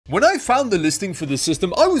When I found the listing for this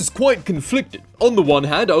system, I was quite conflicted. On the one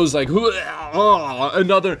hand, I was like,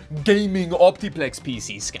 another gaming Optiplex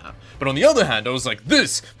PC scam. But on the other hand, I was like,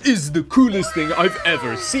 this is the coolest thing I've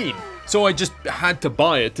ever seen. So I just had to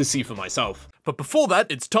buy it to see for myself. But before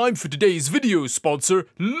that, it's time for today's video sponsor,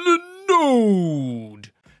 Linode.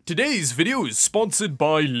 Today's video is sponsored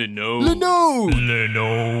by Linode.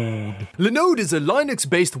 Linode is a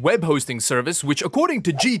Linux-based web hosting service which, according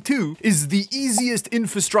to G2, is the easiest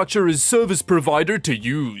infrastructure as service provider to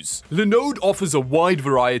use. Linode offers a wide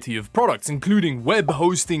variety of products, including web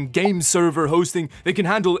hosting, game server hosting. They can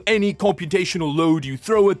handle any computational load you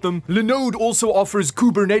throw at them. Linode also offers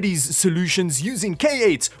Kubernetes solutions using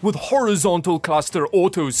K8s with horizontal cluster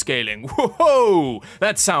auto-scaling. Whoa,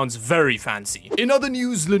 that sounds very fancy. In other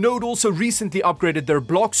news, Linode also recently upgraded their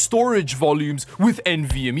block storage volumes with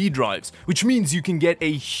NVMe drives, which means you can get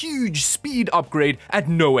a huge speed upgrade at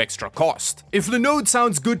no extra cost. If Linode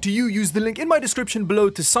sounds good to you, use the link in my description below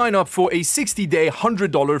to sign up for a 60-day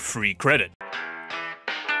 $100 free credit.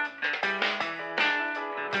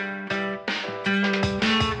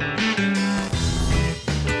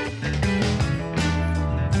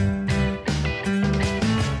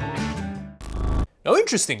 Now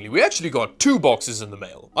interestingly, we actually got two boxes in the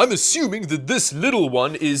mail. I'm assuming that this little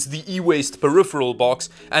one is the e-waste peripheral box,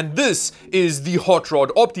 and this is the Hot Rod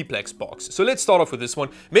Optiplex box. So let's start off with this one.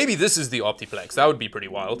 Maybe this is the Optiplex, that would be pretty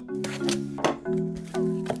wild.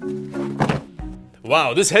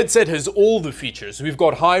 Wow, this headset has all the features. We've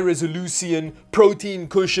got high resolution, protein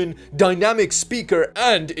cushion, dynamic speaker,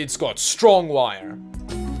 and it's got strong wire.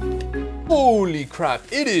 Holy crap,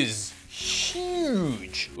 it is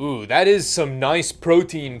huge. Ooh, that is some nice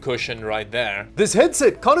protein cushion right there. This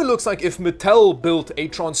headset kind of looks like if Mattel built a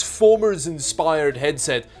Transformers-inspired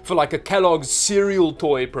headset for like a Kellogg's cereal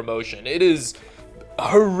toy promotion. It is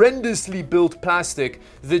horrendously built plastic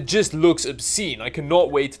that just looks obscene. I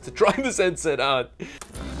cannot wait to try this headset out.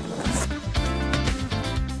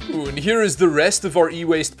 Ooh, and here is the rest of our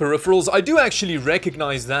e-waste peripherals. I do actually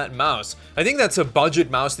recognize that mouse. I think that's a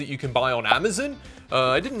budget mouse that you can buy on Amazon.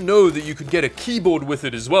 I didn't know that you could get a keyboard with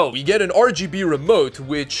it as well. We get an RGB remote,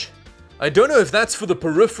 which I don't know if that's for the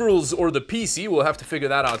peripherals or the PC. We'll have to figure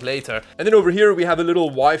that out later. And then over here, we have a little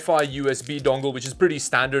Wi-Fi USB dongle, which is pretty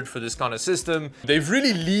standard for this kind of system. They've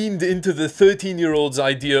really leaned into the 13-year-old's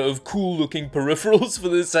idea of cool-looking peripherals for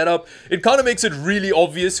this setup. It kind of makes it really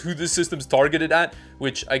obvious who this system's targeted at,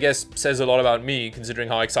 which I guess says a lot about me, considering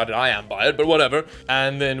how excited I am by it, but whatever.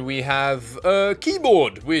 And then we have a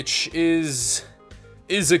keyboard, which is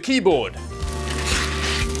a keyboard.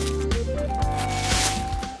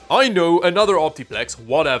 I know, another Optiplex,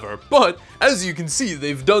 whatever, but as you can see,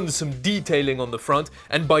 they've done some detailing on the front,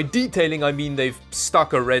 and by detailing I mean they've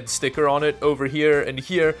stuck a red sticker on it over here and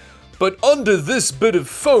here, but under this bit of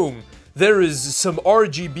foam, there is some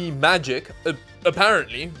RGB magic,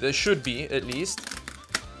 apparently, there should be, at least.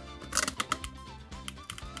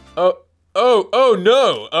 Oh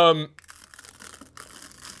no,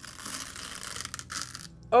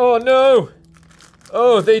 oh no!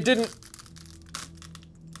 Oh, they didn't...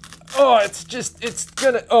 Oh, it's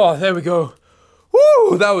gonna... Oh, there we go.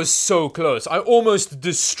 Woo, that was so close. I almost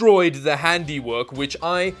destroyed the handiwork, which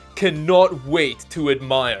I cannot wait to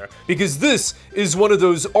admire. Because this is one of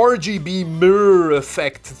those RGB mirror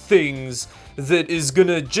effect things that is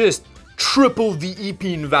gonna just triple the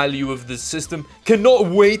EPIN value of this system. Cannot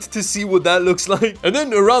wait to see what that looks like. And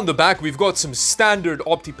then around the back, we've got some standard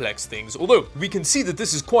Optiplex things. Although, we can see that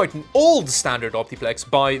this is quite an old standard Optiplex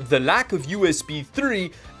by the lack of USB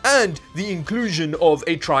 3 and the inclusion of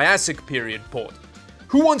a Triassic period port.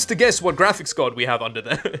 Who wants to guess what graphics card we have under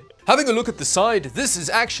there? Having a look at the side, this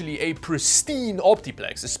is actually a pristine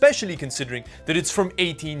Optiplex, especially considering that it's from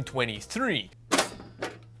 1823.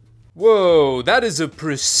 Whoa, that is a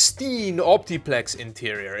pristine Optiplex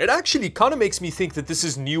interior. It actually kind of makes me think that this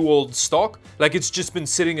is new old stock, like it's just been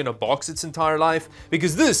sitting in a box its entire life,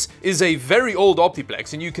 because this is a very old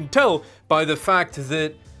Optiplex, and you can tell by the fact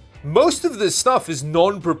that most of this stuff is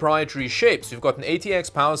non-proprietary shapes. We've got an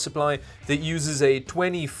ATX power supply that uses a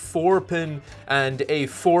 24-pin and a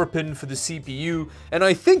 4-pin for the CPU, and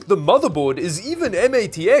I think the motherboard is even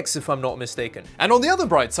MATX if I'm not mistaken. And on the other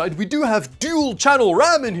bright side, we do have dual-channel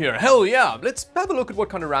RAM in here. Hell yeah! Let's have a look at what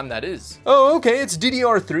kind of RAM that is. Oh, okay, it's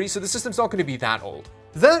DDR3, so the system's not going to be that old.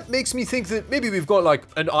 that makes me think that maybe we've got like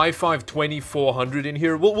an i5-2400 in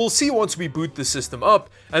here. We'll see once we boot the system up.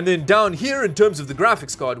 And then down here, in terms of the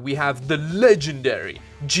graphics card, we have the legendary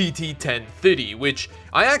GT 1030, which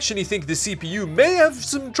I actually think the CPU may have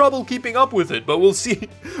some trouble keeping up with it, but we'll see.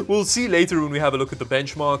 We'll see later when we have a look at the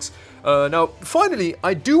benchmarks. Now, finally,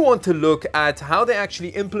 I do want to look at how they actually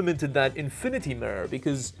implemented that infinity mirror,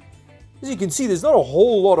 because as you can see, there's not a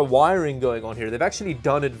whole lot of wiring going on here. They've actually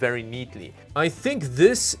done it very neatly. I think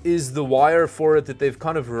this is the wire for it that they've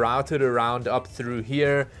kind of routed around up through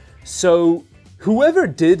here. So whoever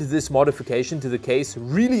did this modification to the case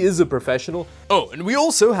really is a professional. Oh, and we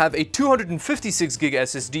also have a 256 gig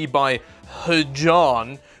SSD by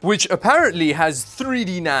Hajan, which apparently has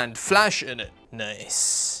 3D NAND flash in it.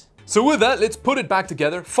 Nice. So with that, let's put it back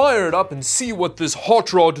together, fire it up, and see what this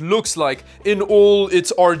hot rod looks like in all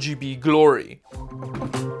its RGB glory.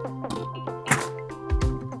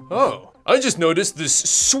 Oh, I just noticed this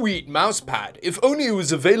sweet mouse pad. If only it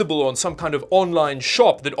was available on some kind of online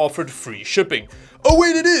shop that offered free shipping. Oh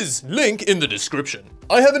wait, it is! Link in the description.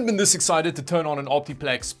 I haven't been this excited to turn on an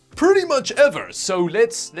Optiplex pretty much ever, so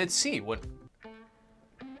let's see what...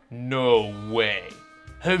 No way.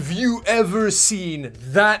 Have you ever seen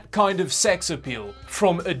that kind of sex appeal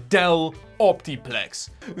from a Dell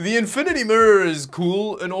Optiplex? The infinity mirror is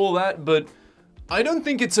cool and all that, but I don't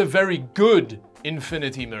think it's a very good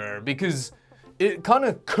infinity mirror because it kind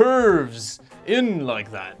of curves in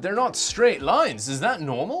like that. They're not straight lines. Is that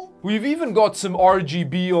normal? We've even got some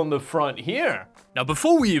RGB on the front here. Now,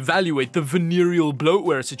 before we evaluate the venereal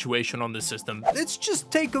bloatware situation on the system, let's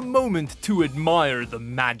just take a moment to admire the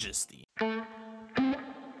majesty.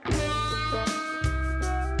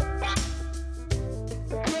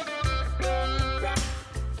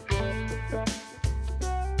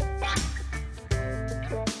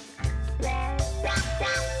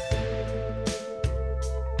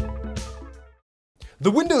 The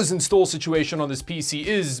Windows install situation on this PC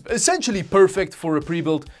is essentially perfect for a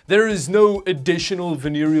pre-built. There is no additional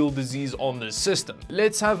venereal disease on this system.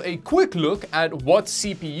 Let's have a quick look at what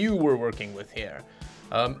CPU we're working with here.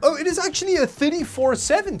 Oh, it is actually a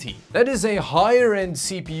 3470. That is a higher end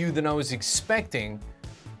CPU than I was expecting,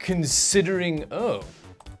 considering, oh,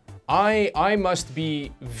 I must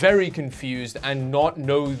be very confused and not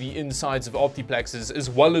know the insides of Optiplexes as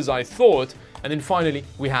well as I thought. And then finally,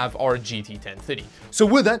 we have our GT 1030. So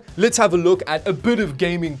with that, let's have a look at a bit of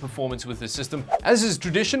gaming performance with this system. As is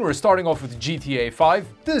tradition, we're starting off with GTA 5.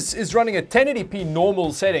 This is running at 1080p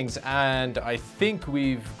normal settings, and I think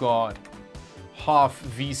we've got half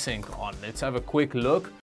VSync on. Let's have a quick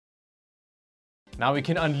look. Now we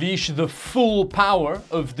can unleash the full power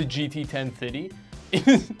of the GT 1030.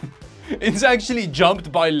 It's actually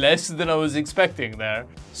jumped by less than I was expecting there.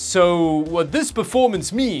 So what this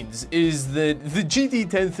performance means is that the GT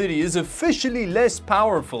 1030 is officially less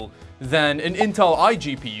powerful than an Intel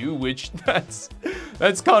iGPU, which that's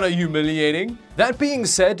kind of humiliating. That being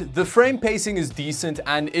said, the frame pacing is decent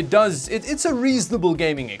and it's a reasonable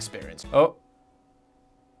gaming experience. Oh.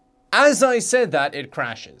 As I said that, it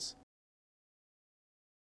crashes.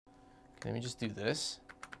 Let me just do this.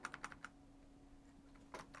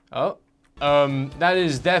 Oh, that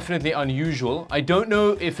is definitely unusual. I don't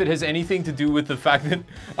know if it has anything to do with the fact that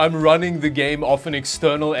I'm running the game off an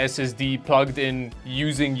external SSD plugged in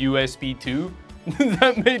using USB 2.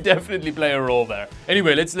 That may definitely play a role there.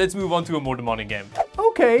 Anyway, let's move on to a more demonic game.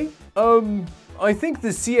 Okay, I think the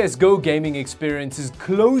CSGO gaming experience is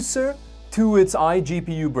closer to its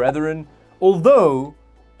iGPU brethren, although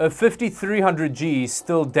a 5300G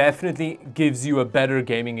still definitely gives you a better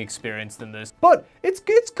gaming experience than this. But it's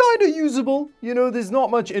kind of usable. You know, there's not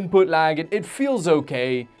much input lag. It feels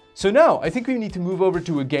okay. So now I think we need to move over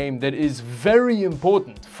to a game that is very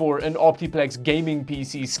important for an Optiplex gaming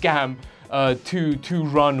PC scam to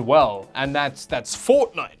run well, and that's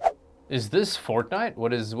Fortnite. Is this Fortnite?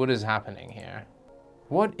 What is happening here?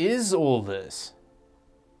 What is all this?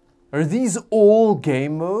 Are these all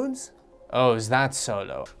game modes? Oh, is that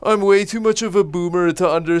solo? I'm way too much of a boomer to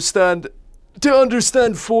understand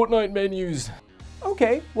Fortnite menus.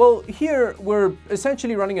 Okay, well here we're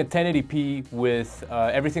essentially running at 1080p with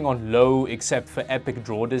everything on low except for epic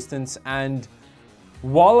draw distance, and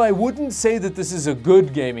while I wouldn't say that this is a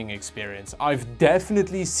good gaming experience, I've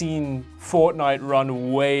definitely seen Fortnite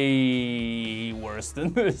run way worse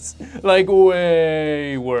than this. Like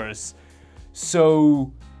way worse.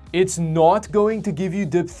 So it's not going to give you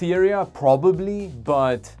diphtheria, probably,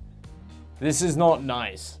 but this is not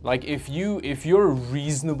nice. Like if you're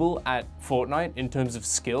reasonable at Fortnite in terms of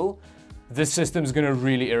skill, this system's gonna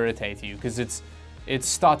really irritate you because it's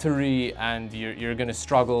stuttery and you're gonna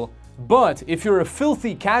struggle. But if you're a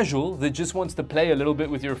filthy casual that just wants to play a little bit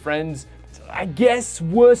with your friends, I guess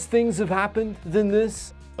worse things have happened than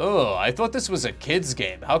this. Oh, I thought this was a kid's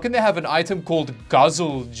game. How can they have an item called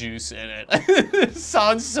guzzle juice in it? It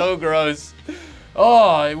sounds so gross.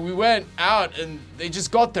 Oh, we went out and they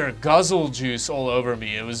just got their guzzle juice all over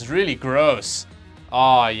me. It was really gross.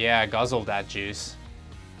 Oh yeah, guzzle that juice.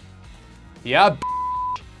 Yeah,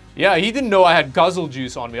 yeah, he didn't know I had guzzle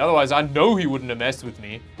juice on me, otherwise I know he wouldn't have messed with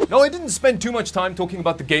me. No, I didn't spend too much time talking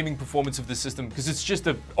about the gaming performance of the system because it's just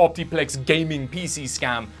a Optiplex gaming PC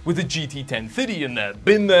scam with a GT 1030 in there.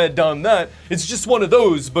 Been there, done that. It's just one of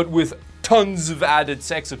those, but with tons of added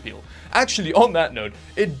sex appeal. Actually, on that note,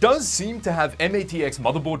 it does seem to have MATX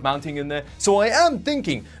motherboard mounting in there, so I am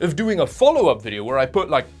thinking of doing a follow-up video where I put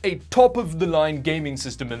like a top-of-the-line gaming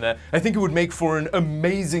system in there. I think it would make for an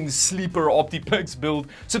amazing sleeper Optiplex build.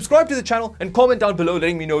 Subscribe to the channel and comment down below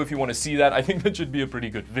letting me know if you want to see that. I think that should be a pretty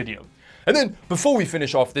good video. And then, before we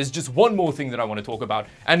finish off, there's just one more thing that I want to talk about,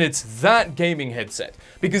 and it's that gaming headset.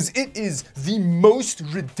 Because it is the most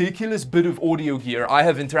ridiculous bit of audio gear I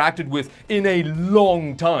have interacted with in a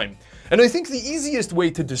long time. And I think the easiest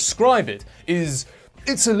way to describe it is,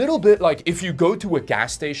 it's a little bit like if you go to a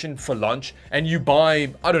gas station for lunch and you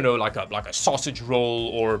buy, I don't know, like a sausage roll,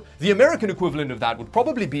 or the American equivalent of that would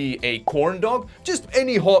probably be a corn dog, just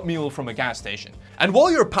any hot meal from a gas station. And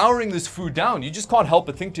while you're powering this food down, you just can't help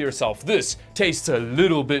but think to yourself, this tastes a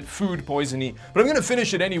little bit food poisony, but I'm gonna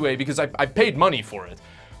finish it anyway because I paid money for it.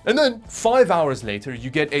 And then 5 hours later, you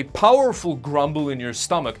get a powerful grumble in your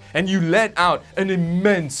stomach and you let out an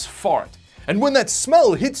immense fart. And when that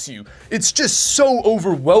smell hits you, it's just so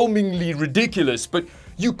overwhelmingly ridiculous, but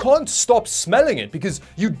you can't stop smelling it because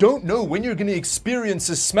you don't know when you're gonna experience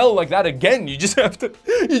a smell like that again. You just have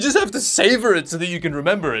to savor it so that you can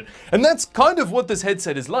remember it. And that's kind of what this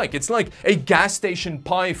headset is like. It's like a gas station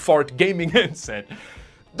pie fart gaming headset.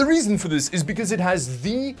 The reason for this is because it has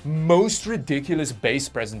the most ridiculous bass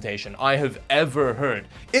presentation I have ever heard.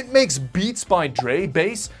 It makes Beats by Dre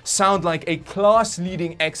bass sound like a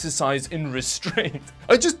class-leading exercise in restraint.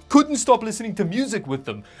 I just couldn't stop listening to music with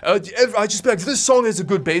them. I just be like, this song has a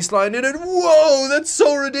good bass line in it. Whoa, that's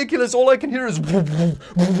so ridiculous. All I can hear is woo, woo,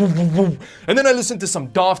 woo, woo, woo. And then I listened to some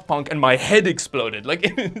Daft Punk and my head exploded. Like,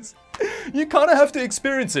 it's... You kind of have to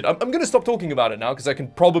experience it. I'm going to stop talking about it now because I can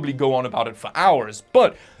probably go on about it for hours.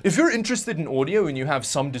 But if you're interested in audio and you have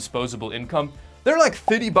some disposable income, they're like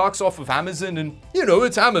 30 bucks off of Amazon, and you know,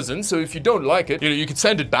 it's Amazon, so if you don't like it, you know, you can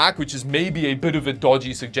send it back, which is maybe a bit of a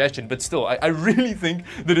dodgy suggestion, but still, I really think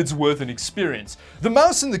that it's worth an experience. The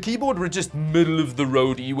mouse and the keyboard were just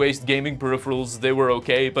middle-of-the-road e-waste gaming peripherals. They were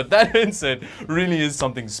okay, but that headset really is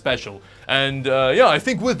something special. And yeah, I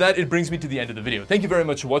think with that, it brings me to the end of the video. Thank you very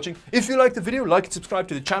much for watching. If you liked the video, like and subscribe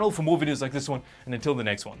to the channel for more videos like this one, and until the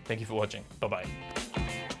next one, thank you for watching. Bye-bye.